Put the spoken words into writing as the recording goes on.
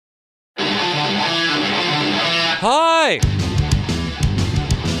Hi!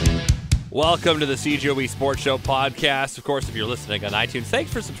 Welcome to the CJOE Sports Show podcast. Of course, if you're listening on iTunes,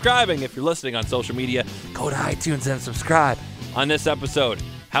 thanks for subscribing. If you're listening on social media, go to iTunes and subscribe. On this episode,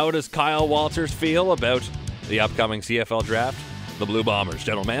 how does Kyle Walters feel about the upcoming CFL draft? The Blue Bombers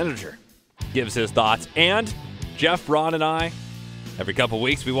general manager gives his thoughts. And Jeff Braun and I, every couple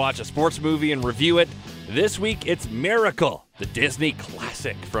weeks, we watch a sports movie and review it. This week, it's Miracle, the Disney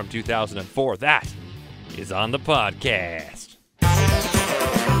classic from 2004. That is on the podcast.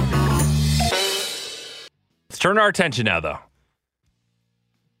 Let's turn our attention now, though,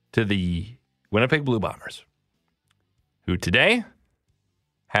 to the Winnipeg Blue Bombers, who today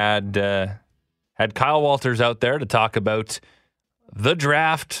had Kyle Walters out there to talk about the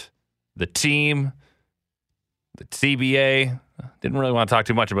draft, the team, the CBA. Didn't really want to talk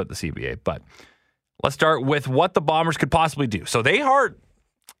too much about the CBA, but let's start with what the Bombers could possibly do. So they are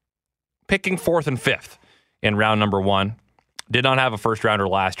picking 4th and 5th in round number 1. Did not have a first rounder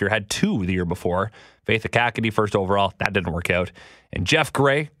last year. Had 2 the year before. Faith Akakady first overall. That didn't work out. And Jeff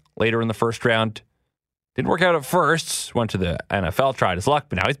Gray later in the first round. Didn't work out at first. Went to the NFL, tried his luck,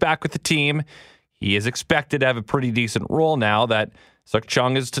 but now he's back with the team. He is expected to have a pretty decent role now that Suk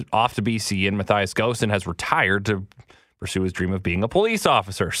Chung is off to BC and Matthias Gosen has retired to pursue his dream of being a police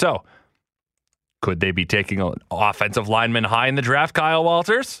officer. So, could they be taking an offensive lineman high in the draft, Kyle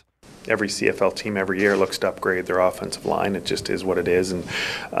Walters? Every CFL team every year looks to upgrade their offensive line. It just is what it is. And,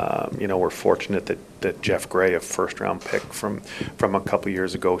 we're fortunate that Jeff Gray, a first-round pick from a couple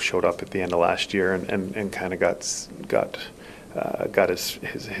years ago, showed up at the end of last year and kind of got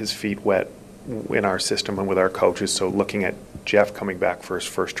his feet wet in our system and with our coaches. So looking at Jeff coming back for his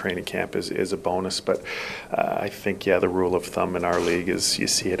first training camp is a bonus. But I think, the rule of thumb in our league is you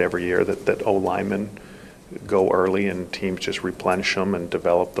see it every year that O-linemen go early and teams just replenish them and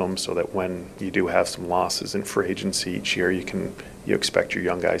develop them so that when you do have some losses in free agency each year, you expect your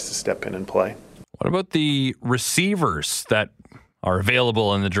young guys to step in and play. What about the receivers that are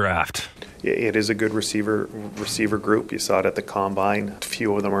available in the draft? It is a good receiver group. You saw it at the Combine. A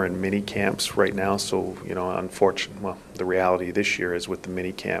few of them are in mini camps right now. So, the reality this year is with the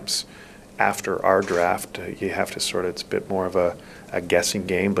mini camps after our draft, you have to it's a bit more of a guessing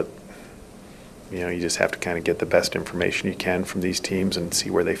game, but you just have to kind of get the best information you can from these teams and see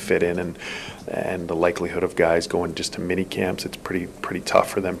where they fit in, and the likelihood of guys going just to mini camps, it's pretty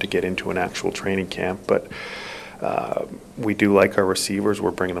tough for them to get into an actual training camp. But we do like our receivers.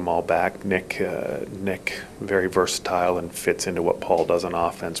 We're bringing them all back. Nick, very versatile and fits into what Paul does on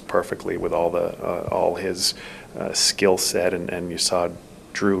offense perfectly with all his skill set. And you saw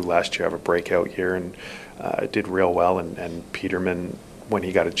Drew last year have a breakout year and did real well. And Peterman, when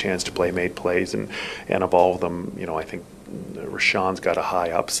he got a chance to play, made plays, and of all of them, I think Rashawn's got a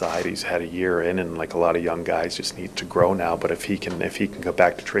high upside. He's had a year in, and like a lot of young guys, just need to grow now. But if he can go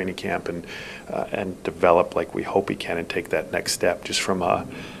back to training camp and develop like we hope he can, and take that next step, just from a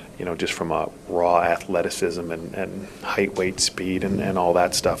raw athleticism and height, weight, speed, and all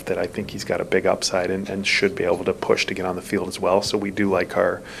that stuff, that I think he's got a big upside and should be able to push to get on the field as well. So we do like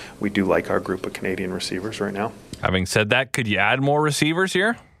our group of Canadian receivers right now. Having said that, could you add more receivers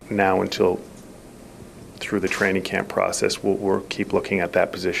here? Now until through the training camp process, we'll keep looking at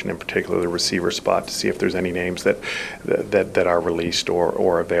that position, in particular the receiver spot, to see if there's any names that are released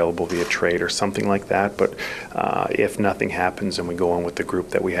or available via trade or something like that. But if nothing happens and we go on with the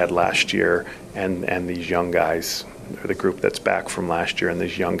group that we had last year and these young guys, or the group that's back from last year and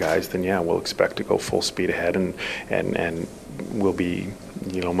these young guys, then we'll expect to go full speed ahead and we'll be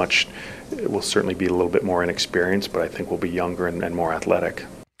we'll certainly be a little bit more inexperienced, but I think we'll be younger and more athletic.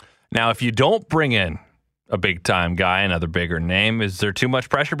 Now, if you don't bring in a big-time guy, another bigger name, is there too much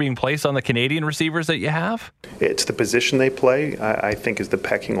pressure being placed on the Canadian receivers that you have? It's the position they play, I think, is the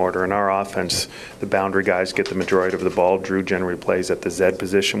pecking order. In our offense, the boundary guys get the majority of the ball. Drew generally plays at the Z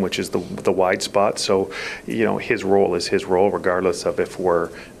position, which is the wide spot. So, his role is his role, regardless of if we're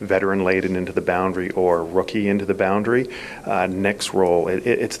veteran-laden into the boundary or rookie into the boundary. Nick's role,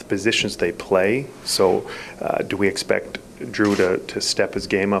 it's the positions they play. So, do we expect Drew to step his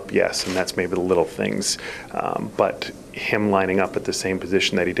game up? Yes, and that's maybe the little things. But him lining up at the same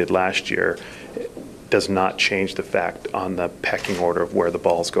position that he did last year does not change the fact on the pecking order of where the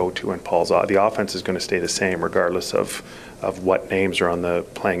balls go to and Paul's. The offense is going to stay the same regardless of what names are on the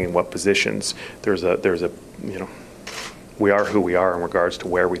playing in what positions. There's a we are who we are in regards to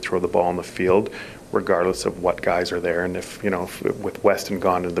where we throw the ball on the field, regardless of what guys are there. And if with Weston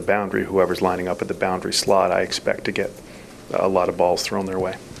gone to the boundary, whoever's lining up at the boundary slot, I expect to get a lot of balls thrown their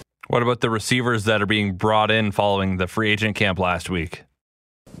way. What about the receivers that are being brought in following the free agent camp last week?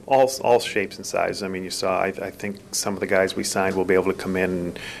 all shapes and sizes. I mean, you saw, I think some of the guys we signed will be able to come in.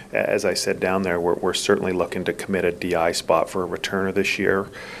 And as I said down there, we're certainly looking to commit a DI spot for a returner this year,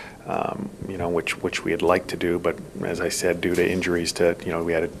 which we had liked to do. But as I said, due to injuries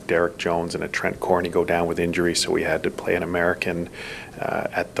we had a Derek Jones and a Trent Corney go down with injuries, so we had to play an American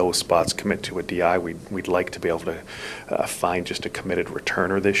at those spots, commit to a DI. We'd like to be able to find just a committed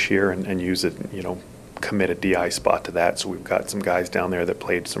returner this year and use it, commit a DI spot to that. So we've got some guys down there that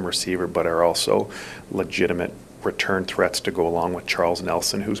played some receiver but are also legitimate return threats to go along with Charles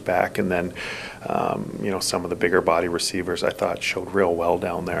Nelson, who's back. And then, some of the bigger body receivers I thought showed real well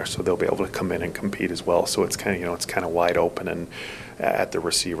down there, so they'll be able to come in and compete as well. So it's kind of wide open and at the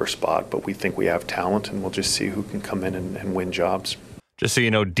receiver spot, but we think we have talent, and we'll just see who can come in and win jobs. Just so you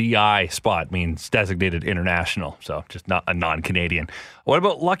know, DI spot means designated international, so just not a non-Canadian. What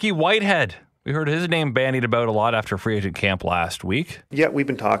about Lucky Whitehead? We heard his name bandied about a lot after free agent camp last week. Yeah, we've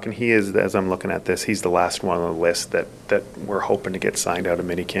been talking. He is, as I'm looking at this, he's the last one on the list that we're hoping to get signed out of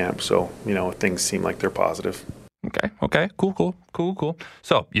minicamp. So, things seem like they're positive. Okay. Cool.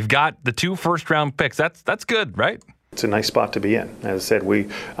 So you've got the 2 first-round picks. That's good, right? It's a nice spot to be in. As I said,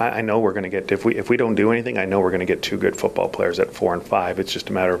 I know we're going to get, if we don't do anything, I know we're going to get 2 good football players at 4 and 5. It's just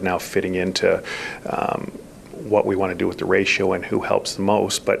a matter of now fitting into what we want to do with the ratio and who helps the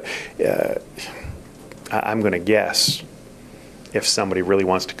most. But I'm going to guess if somebody really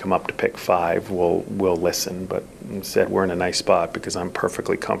wants to come up to pick 5, we'll listen. But instead, we're in a nice spot because I'm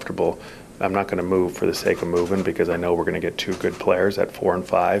perfectly comfortable. I'm not going to move for the sake of moving because I know we're going to get 2 good players at 4 and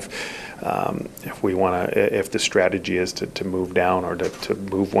 5. If the strategy is to move down or to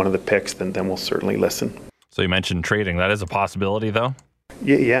move one of the picks, then we'll certainly listen. So you mentioned trading. That is a possibility, though?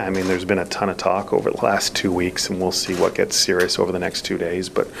 Yeah. I mean, there's been a ton of talk over the last 2 weeks, and we'll see what gets serious over the next 2 days.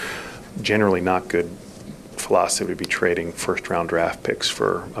 But generally not good philosophy to be trading first-round draft picks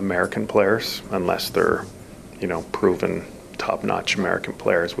for American players unless they're, proven top-notch American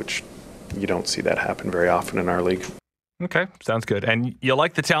players, which you don't see that happen very often in our league. Okay, sounds good. And you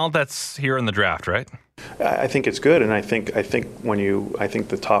like the talent that's here in the draft, right? I think it's good, and I think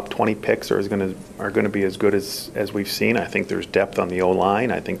the top 20 picks are going to be as good as we've seen. I think there's depth on the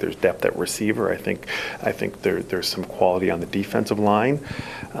O-line. I think there's depth at receiver. I think there's some quality on the defensive line.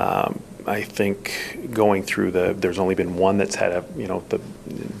 I think going through there's only been one that's had the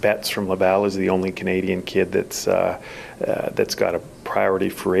Betts from Laval is the only Canadian kid that's got a priority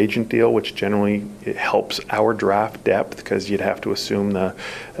free agent deal, which generally it helps our draft depth because you'd have to assume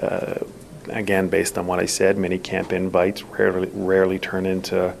again, based on what I said, minicamp invites rarely turn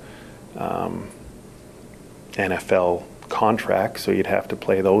into NFL contracts, so you'd have to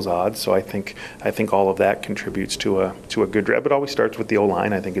play those odds. So I think all of that contributes to a good draft. But it always starts with the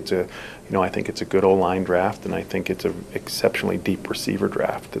O-line. I think it's a good O-line draft, and I think it's an exceptionally deep receiver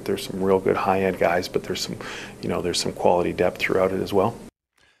draft. That there's some real good high-end guys, but there's some quality depth throughout it as well.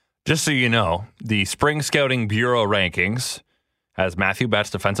 Just so you know, the Spring Scouting Bureau rankings has Matthew Betts,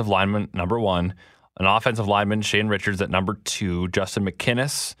 defensive lineman, number 1, an offensive lineman, Shane Richards, at number 2, Justin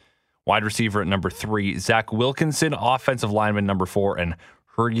McInnis, wide receiver, at number 3, Zach Wilkinson, offensive lineman, number 4, and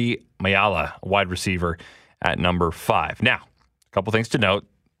Hergy Mayala, wide receiver, at number 5. Now, a couple things to note.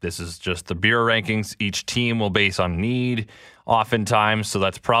 This is just the Bureau rankings. Each team will base on need oftentimes, so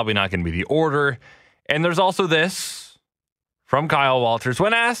that's probably not going to be the order. And there's also this from Kyle Walters.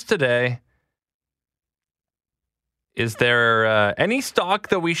 When asked today, is there any stock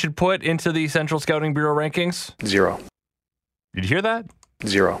that we should put into the Central Scouting Bureau rankings? 0. Did you hear that?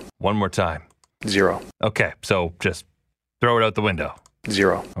 0. One more time. 0. Okay, so just throw it out the window.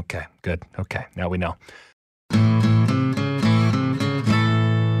 0. Okay, good. Okay, now we know.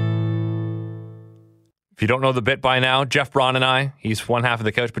 If you don't know the bit by now, Jeff Braun and I, he's one half of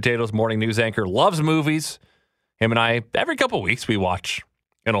the Couch Potatoes morning news anchor, loves movies. Him and I, every couple of weeks, we watch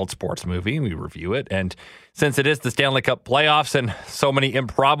an old sports movie and we review it. And since it is the Stanley Cup playoffs and so many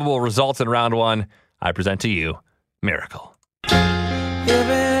improbable results in round 1, I present to you Miracle.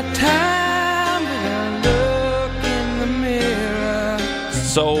 Every time that I look in the mirror.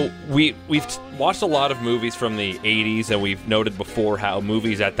 So we've watched a lot of movies from the 80s, and we've noted before how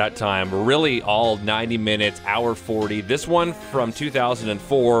movies at that time were really all 90 minutes, hour 40. This one from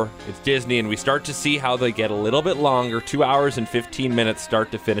 2004, it's Disney, and we start to see how they get a little bit longer, 2 hours and 15 minutes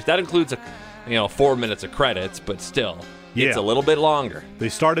start to finish. That includes 4 minutes of credits, but still. It's a little bit longer. They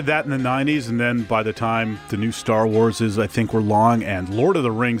started that in the 90s, and then by the time the new Star Wars I think, were long, and Lord of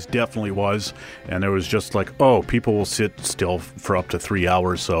the Rings definitely was, and it was just like, people will sit still for up to 3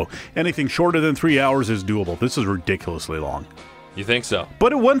 hours, so anything shorter than 3 hours is doable. This is ridiculously long. You think so?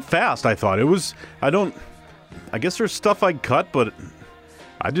 But it went fast, I thought. I guess there's stuff I'd cut, but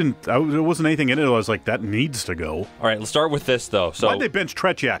There wasn't anything in it. I was like, that needs to go. All right, let's start with this, though. So Why'd they bench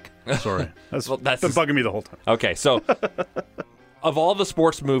Tretiak? Sorry. That's been bugging me the whole time. Okay, so of all the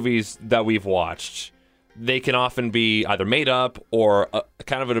sports movies that we've watched, they can often be either made up or a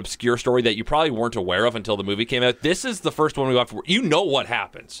kind of an obscure story that you probably weren't aware of until the movie came out. This is the first one we watched. You know what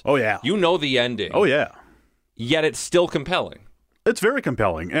happens. Oh, yeah. You know the ending. Oh, yeah. Yet it's still compelling. It's very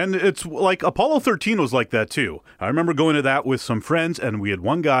compelling. And it's like Apollo 13 was like that, too. I remember going to that with some friends, and we had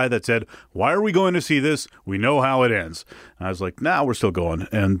one guy that said, why are we going to see this? We know how it ends. And I was like, nah, we're still going.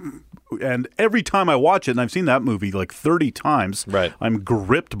 And every time I watch it, and I've seen that movie like 30 times, right. I'm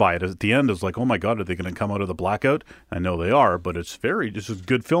gripped by it. At the end, it's like, oh my God, are they going to come out of the blackout? I know they are, but it's just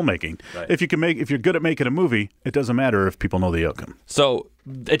good filmmaking. Right. If you're good at making a movie, it doesn't matter if people know the outcome. So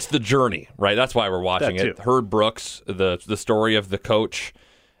it's the journey, right? That's why we're watching That it. too. Herb Brooks, the story of the coach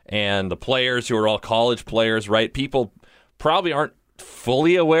and the players who are all college players, right? People probably aren't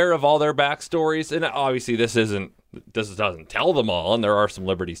fully aware of all their backstories, and obviously this doesn't tell them all, and there are some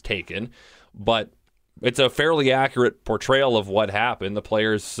liberties taken, but it's a fairly accurate portrayal of what happened. The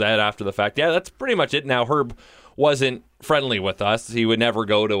players said after the fact, yeah, that's pretty much it. Now, Herb wasn't friendly with us. He would never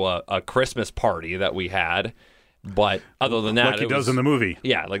go to a Christmas party that we had, but other than that, like he does in the movie.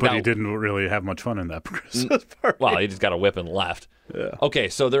 Yeah, like but that, he didn't really have much fun in that Christmas party. well, he just got a whip and left. Yeah. Okay,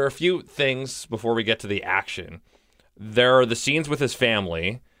 so there are a few things before we get to the action. There are the scenes with his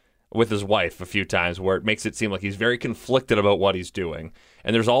family, with his wife a few times, where it makes it seem like he's very conflicted about what he's doing.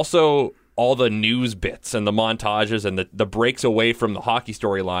 And there's also all the news bits and the montages and the breaks away from the hockey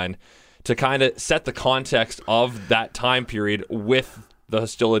storyline to kind of set the context of that time period with the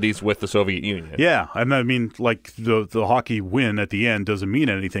hostilities with the Soviet Union. Yeah, and I mean, like the hockey win at the end doesn't mean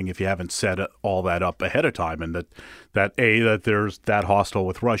anything if you haven't set all that up ahead of time, and that there's that hostile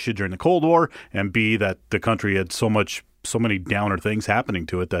with Russia during the Cold War, and B, that the country had so many downer things happening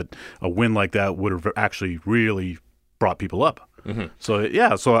to it that a win like that would have actually really brought people up. Mm-hmm. So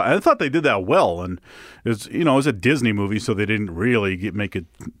yeah, so I thought they did that well, and it was a Disney movie, so they didn't really make it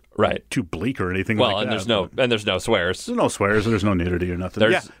right too bleak or anything. Well, like and that. there's no swears. There's no swears. There's no nudity or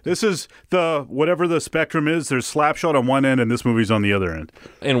nothing. This is whatever the spectrum is. There's Slapshot on one end, and this movie's on the other end.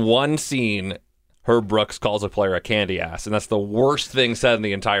 In one scene, Herb Brooks calls a player a candy ass, and that's the worst thing said in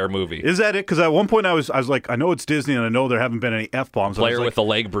the entire movie. Is that it? Because at one point I was like, I know it's Disney, and I know there haven't been any F-bombs. Player with the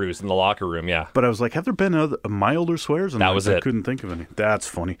leg bruise in the locker room, yeah. But I was like, have there been other milder swears? And that was it. I couldn't think of any. That's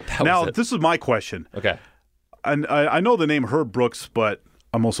funny. Now, this is my question. Okay. And I know the name Herb Brooks, but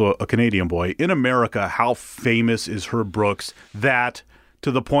I'm also a Canadian boy. In America, how famous is Herb Brooks that to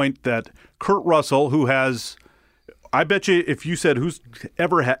the point that Kurt Russell, who has, I bet you if you said who's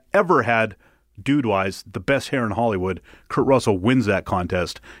ever had dude-wise, the best hair in Hollywood, Kurt Russell wins that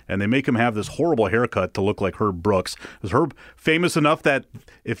contest, and they make him have this horrible haircut to look like Herb Brooks. Is Herb famous enough that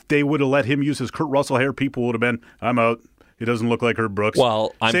if they would have let him use his Kurt Russell hair, people would have been, I'm out. He doesn't look like Herb Brooks.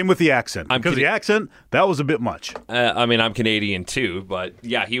 Well, same with the accent. Because the accent, that was a bit much. I mean, I'm Canadian too, but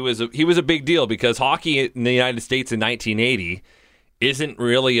yeah, he was a big deal because hockey in the United States in 1980 isn't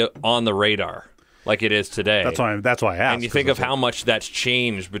really on the radar like it is today. That's why I asked. And you think of how much that's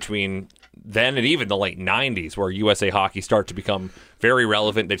changed between then and even the late 90s, where USA Hockey started to become very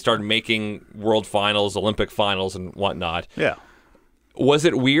relevant. They started making World Finals, Olympic Finals, and whatnot. Yeah. Was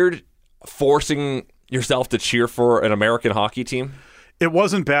it weird forcing yourself to cheer for an American hockey team? It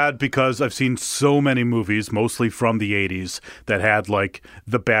wasn't bad because I've seen so many movies, mostly from the 80s, that had like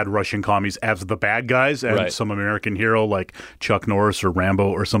the bad Russian commies as the bad guys and some American hero like Chuck Norris or Rambo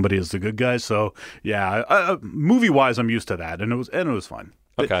or somebody as the good guys. So yeah, movie-wise, I'm used to that, and it was fine.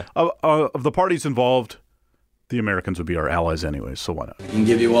 Okay. Of the parties involved, the Americans would be our allies anyway, so why not? I can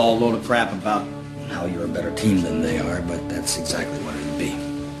give you all a load of crap about how you're a better team than they are, but that's exactly what it would be.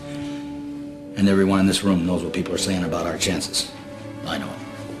 And everyone in this room knows what people are saying about our chances. I know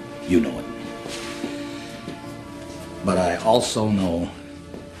it. You know it. But I also know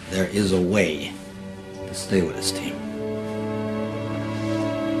there is a way to stay with this team.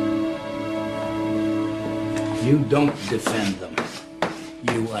 You don't defend them.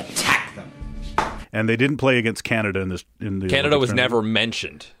 You attack them. And they didn't play against Canada in the Canada was Olympics. never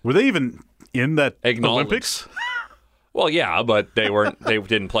mentioned. Were they even in that Olympics? Well, yeah, but they weren't. They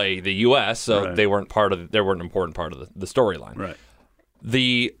didn't play the U.S., so Right. they weren't part of. They weren't an important part of the storyline. Right.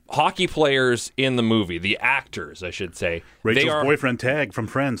 The hockey players in the movie, the actors, I should say, Rachel's boyfriend Tag from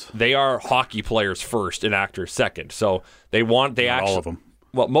Friends. They are hockey players first and actors second. So they Not actually all of them.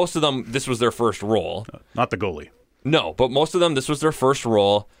 Well, most of them. This was their first role. Not the goalie. No, but most of them. This was their first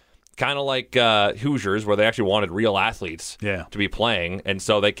role. Kind of like Hoosiers, where they actually wanted real athletes Yeah. to be playing, and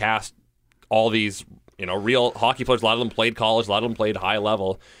so they cast all these real hockey players. A lot of them played college. A lot of them played high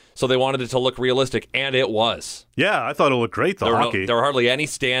level. So they wanted it to look realistic, and it was. Yeah, I thought it looked great, the hockey. There were hardly any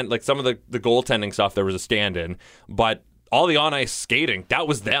stand, like some of the goaltending stuff, there was a stand-in. But all the on-ice skating, that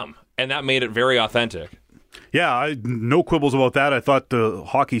was them. And that made it very authentic. Yeah, no quibbles about that. I thought the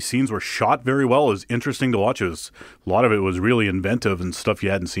hockey scenes were shot very well. It was interesting to watch. A lot of it was really inventive and stuff you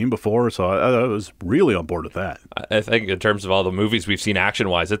hadn't seen before. So I was really on board with that. I think in terms of all the movies we've seen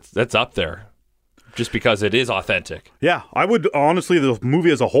action-wise, that's up there. Just because it is authentic. Yeah, I would honestly, the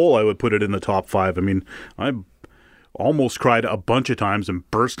movie as a whole, I would put it in the top 5. I mean, I almost cried a bunch of times and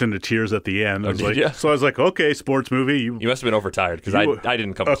burst into tears at the end. So I was like, okay, sports movie. You must have been overtired because I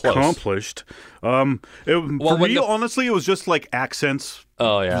didn't come close. Accomplished. For me, honestly, it was just like accents.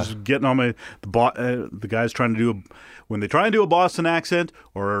 Oh, yeah. Just getting on the guys trying to do, when they try and do a Boston accent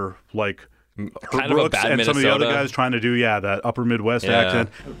or like kind Brooks of a bad and Minnesota. some of the other guys trying to do, that upper Midwest accent.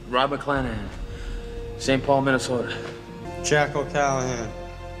 Rob McClanahan, St. Paul, Minnesota. Jack O'Callahan,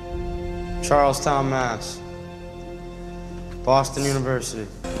 Charlestown, Mass. Boston University.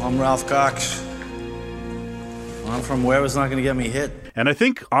 I'm Ralph Cox. I'm from wherever's not going to get me hit. And I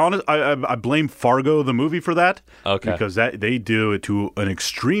think, I blame Fargo, the movie, for that. Okay. Because they do it to an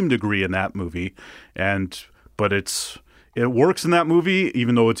extreme degree in that movie. But it works in that movie,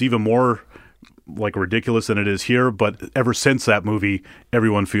 even though it's even more like ridiculous than it is here. But ever since that movie,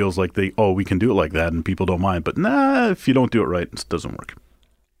 everyone feels like we can do it like that, and people don't mind. But if you don't do it right, it doesn't work.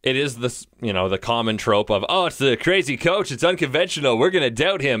 It is this, the common trope of, it's the crazy coach, it's unconventional, we're going to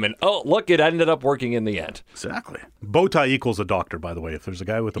doubt him, and look, it ended up working in the end. Exactly. Bow tie equals a doctor, by the way. If there's a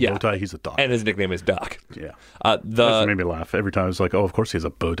guy with a bow tie, he's a doctor. And his nickname is Doc. Yeah. That made me laugh. Every time I was like, of course he has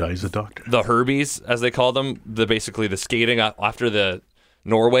a bow tie, he's a doctor. The Herbies, as they call them, basically the skating after the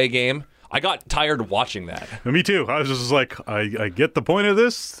Norway game, I got tired watching that. Me too. I was just like, I get the point of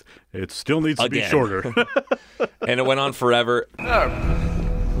this. It still needs to be shorter. And it went on forever.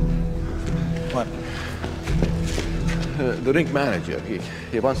 What? The rink manager,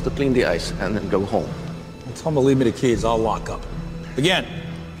 he wants to clean the ice and then go home. Tell him to leave me the keys. I'll lock up. Again.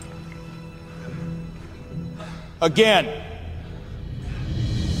 A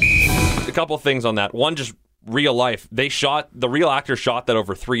couple things on that. One, just real life. The real actors shot that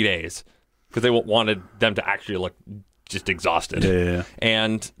over 3 days because they wanted them to actually look just exhausted. Yeah.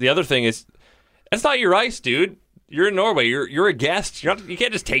 And the other thing is, that's not your ice, dude. You're in Norway. You're a guest. You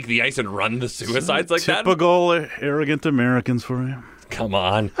can't just take the ice and run the suicides like that. Typical arrogant Americans for you. Come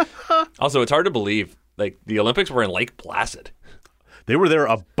on. Also, it's hard to believe. Like, the Olympics were in Lake Placid. They were there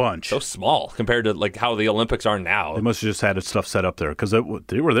a bunch. So small compared to like how the Olympics are now. They must have just had stuff set up there because they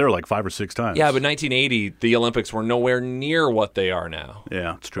were there like 5 or 6 times. Yeah, but 1980, the Olympics were nowhere near what they are now.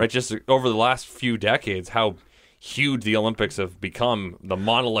 Yeah, it's true. Right, just over the last few decades, how huge the Olympics have become, the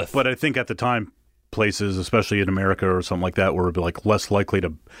monolith. But I think at the time, places, especially in America or something like that, were like less likely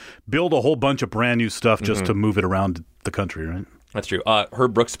to build a whole bunch of brand new stuff just to move it around the country, right? That's true.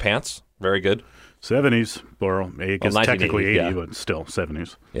 Herb Brooks pants, very good. 70s, or I guess technically 80, but still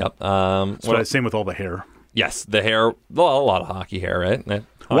 70s. Yep. Same with all the hair. Yes, the hair. Well, a lot of hockey hair, right?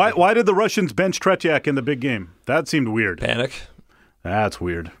 Why did the Russians bench Tretiak in the big game? That seemed weird. Panic. That's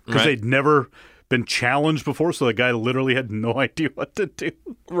weird. Because they'd never been challenged before, so the guy literally had no idea what to do.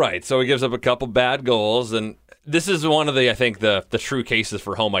 Right, so he gives up a couple bad goals, and this is one of the true cases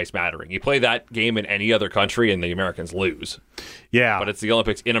for home ice mattering. You play that game in any other country, and the Americans lose. Yeah. But it's the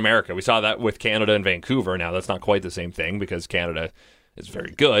Olympics in America. We saw that with Canada and Vancouver. Now, that's not quite the same thing because Canada is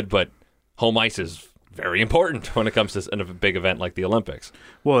very good, but home ice is very important when it comes to a big event like the Olympics.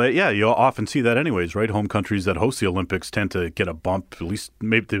 Well, yeah, you often see that anyways, right? Home countries that host the Olympics tend to get a bump. At least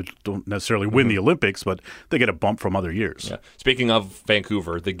maybe they don't necessarily win the Olympics, but they get a bump from other years. Yeah. Speaking of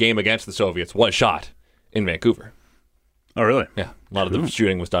Vancouver, the game against the Soviets was shot in Vancouver. Oh, really? Yeah. A lot of the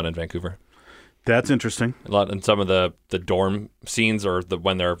shooting was done in Vancouver. That's interesting. And some of the dorm scenes or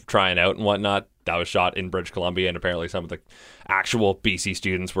when they're trying out and whatnot, that was shot in British Columbia, and apparently some of the actual BC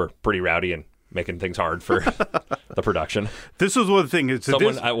students were pretty rowdy and making things hard for the production. This was one thing.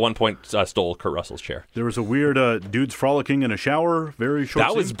 Someone at one point stole Kurt Russell's chair. There was a weird dudes frolicking in a shower, very short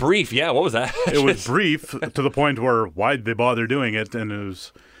That scene. was brief. Yeah, what was that? It was brief to the point where why'd they bother doing it? And it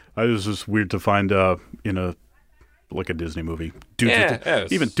was just weird to find in a Disney movie.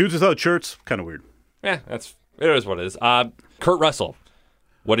 Dudes without shirts, kind of weird. Yeah, it is what it is. Kurt Russell,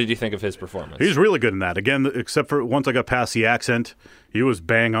 what did you think of his performance? He's really good in that. Again, except for once I got past the accent, he was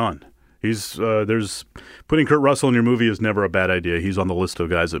bang on. There's putting Kurt Russell in your movie is never a bad idea. He's on the list of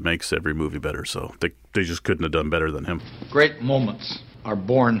guys that makes every movie better. So they just couldn't have done better than him. Great moments are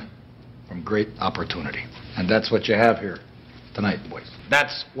born from great opportunity. And that's what you have here tonight, boys.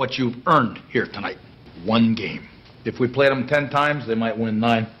 That's what you've earned here tonight. one game. If we played them 10 times, they might win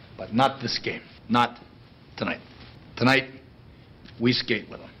 9, but not this game. Not tonight. Tonight, we skate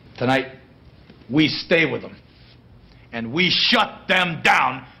with them. Tonight, we stay with them. And we shut them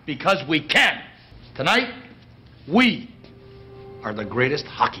down because we can. Tonight, we are the greatest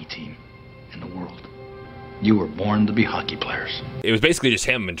hockey team in the world. You were born to be hockey players. It was basically just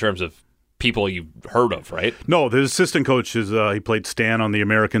him in terms of people you've heard of, right? No, the assistant coach is he played Stan on The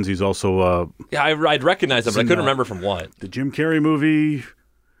Americans. He's also Yeah, I'd recognize him, but I couldn't remember from what. The Jim Carrey movie,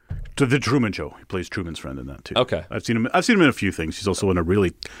 to The Truman Show. He plays Truman's friend in that too. Okay. I've seen him in a few things. He's also in a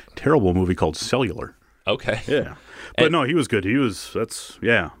really terrible movie called Cellular. Okay. Yeah. But no, he was good.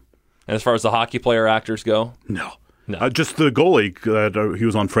 Yeah. And as far as the hockey player actors go? No. No. Just the goalie. He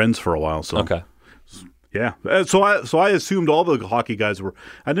was on Friends for a while. So. Okay. Yeah. So I assumed all the hockey guys were.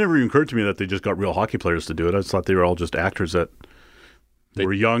 It never even occurred to me that they just got real hockey players to do it. I just thought they were all just actors that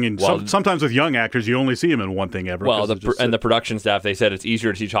were young. And sometimes with young actors, you only see them in one thing ever. Well, the production staff, they said it's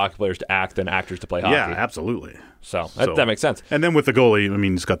easier to teach hockey players to act than actors to play hockey. Yeah, absolutely. So that makes sense. And then with the goalie, I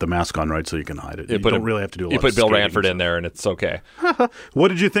mean, he's got the mask on, right? So you can hide it. You don't really have to do a lot. You put of Bill skating, Ranford in there, and it's okay. What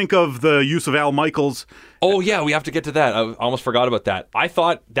did you think of the use of Al Michaels? Oh, yeah, we have to get to that. I almost forgot about that. I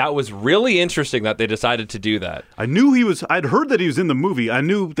thought that was really interesting that they decided to do that. I'd heard that he was in the movie. I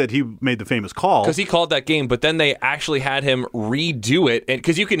knew that he made the famous call. Because he called that game, but then they actually had him redo it. And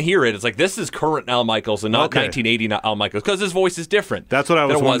because you can hear it. It's like, this is current Al Michaels and not 1980 Al Michaels, because his voice is different. That's what I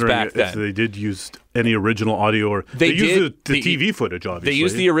was wondering, back then. if they did use any original audio, or they used the TV footage, obviously. They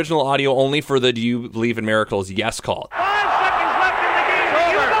used the original audio only for the "Do you believe in miracles?" Yes call. 5 seconds left in the game. Do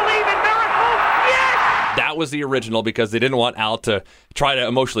you believe in miracles? Yes! That was the original because they didn't want Al to try to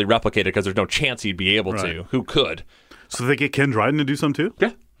emotionally replicate it because there's no chance he'd be able to. Who could? So they get Ken Dryden to do some too?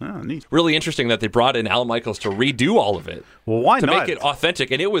 Yeah. Oh, neat. Really interesting that they brought in Al Michaels to redo all of it. Well, why to not? make it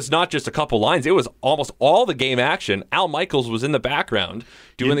authentic. And it was not just a couple lines. It was almost all the game action. Al Michaels was in the background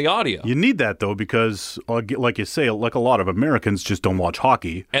doing the audio. You need that, though, because, like you say, like a lot of Americans just don't watch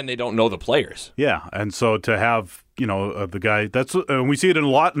hockey. And they don't know the players. Yeah, and so to have, the guy, we see it a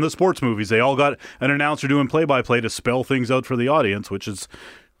lot in the sports movies. They all got an announcer doing play-by-play to spell things out for the audience, which is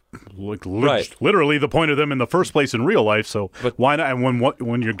literally the point of them in the first place in real life. So why not? And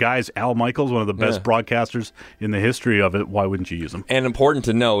when your guy's Al Michaels, one of the best broadcasters in the history of it, why wouldn't you use him? And important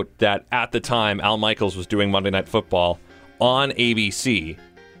to note that at the time, Al Michaels was doing Monday Night Football on ABC,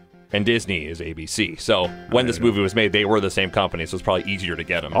 and Disney is ABC. So when this movie was made, they were the same company, so it's probably easier to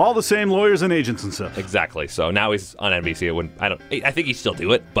get him. All the same lawyers and agents and stuff. Exactly. So now he's on NBC. I think he'd still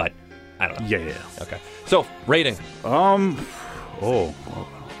do it, but I don't know. Yeah. Okay. So rating.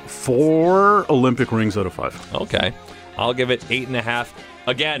 4 Olympic rings out of 5. Okay. I'll give it 8.5.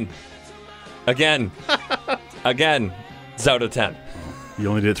 Again. It's out of 10. You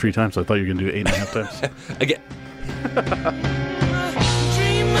only did it 3 times, so I thought you were going to do it 8.5 times. Again.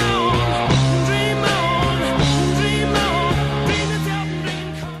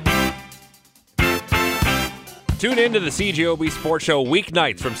 Tune in to the CJOB Sports Show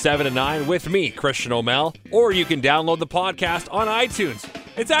weeknights from 7 to 9 with me, Christian O'Mell, or you can download the podcast on iTunes.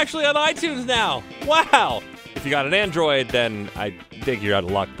 It's actually on iTunes now. Wow. If you got an Android, then I think you're out of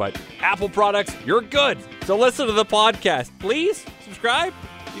luck, but Apple products, you're good. So listen to the podcast. Please subscribe.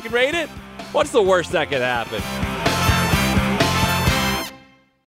 You can rate it. What's the worst that could happen?